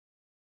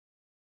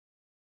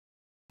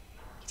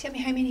Tell me,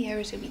 how many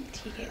hours a week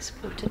do you get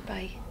supported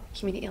by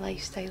Community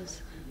Lifestyles?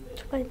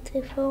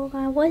 24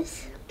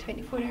 hours.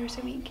 24 hours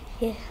a week?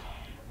 Yeah.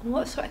 And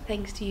what sort of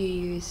things do you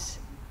use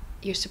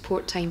your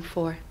support time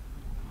for?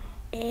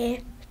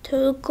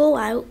 To go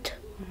out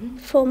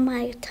for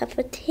my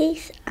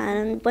activities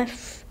and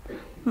with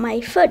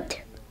my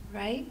food.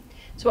 Right.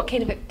 So what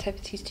kind of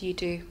activities do you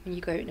do when you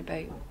go out and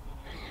about?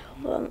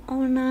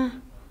 On a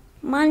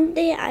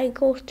Monday I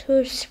go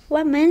to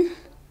swimming,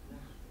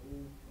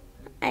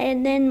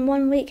 and then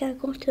one week I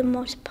go to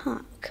Moss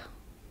Park.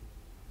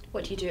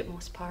 What do you do at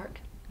Moss Park?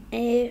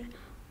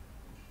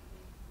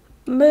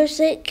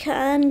 Music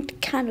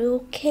and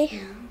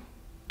karaoke.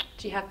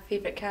 Do you have a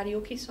favourite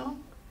karaoke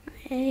song?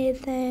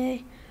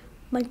 The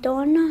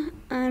Madonna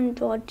and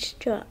Rod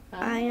Stewart,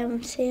 I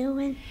Am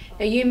Sailing.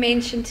 Now you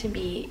mentioned to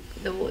me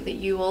though that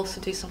you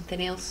also do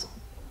something else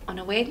on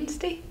a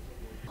Wednesday?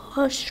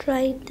 Horse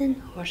riding.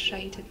 Horse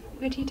riding.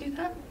 Where do you do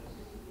that?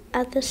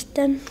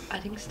 Addiston.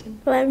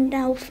 Farm. Round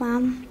our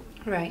farm.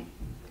 Right.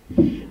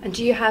 And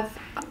do you have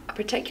a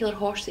particular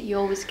horse that you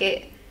always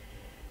get?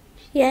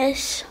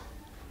 Yes.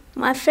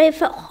 My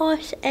favourite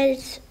horse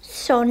is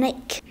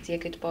Sonic. Is he a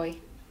good boy?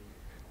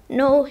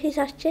 No, he's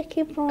a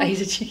cheeky boy. Oh,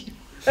 he's a cheeky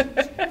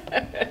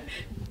boy.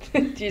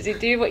 Does he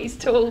do what he's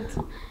told?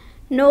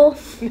 No.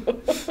 No.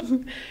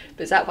 But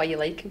is that why you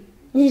like him?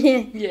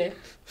 Yeah. Yeah.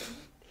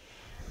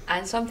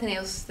 And something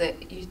else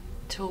that you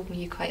told me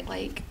you quite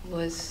like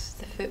was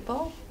the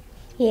football?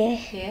 Yeah.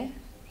 Yeah?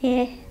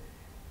 Yeah.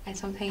 And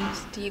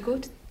sometimes do you go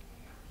to...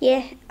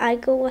 Yeah, I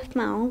go with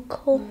my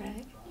uncle.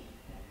 Right.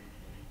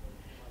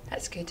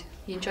 That's good.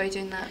 You enjoy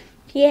doing that?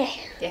 Yeah.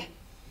 Yeah.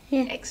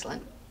 Yeah.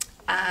 Excellent.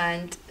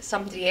 And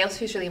somebody else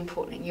who's really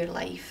important in your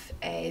life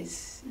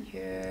is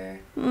your...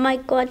 My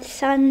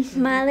godson,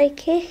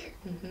 Maliki.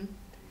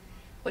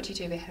 What do you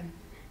do with him?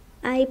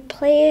 I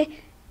play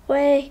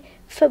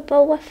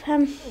football with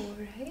him. All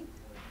right.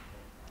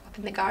 Up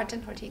in the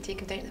garden, or do you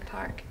take him down to the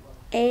park?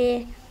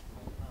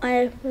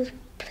 I was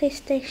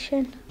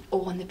PlayStation.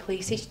 Oh, on the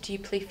PlayStation. Do you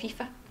play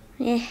FIFA?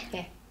 Yeah.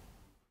 Yeah.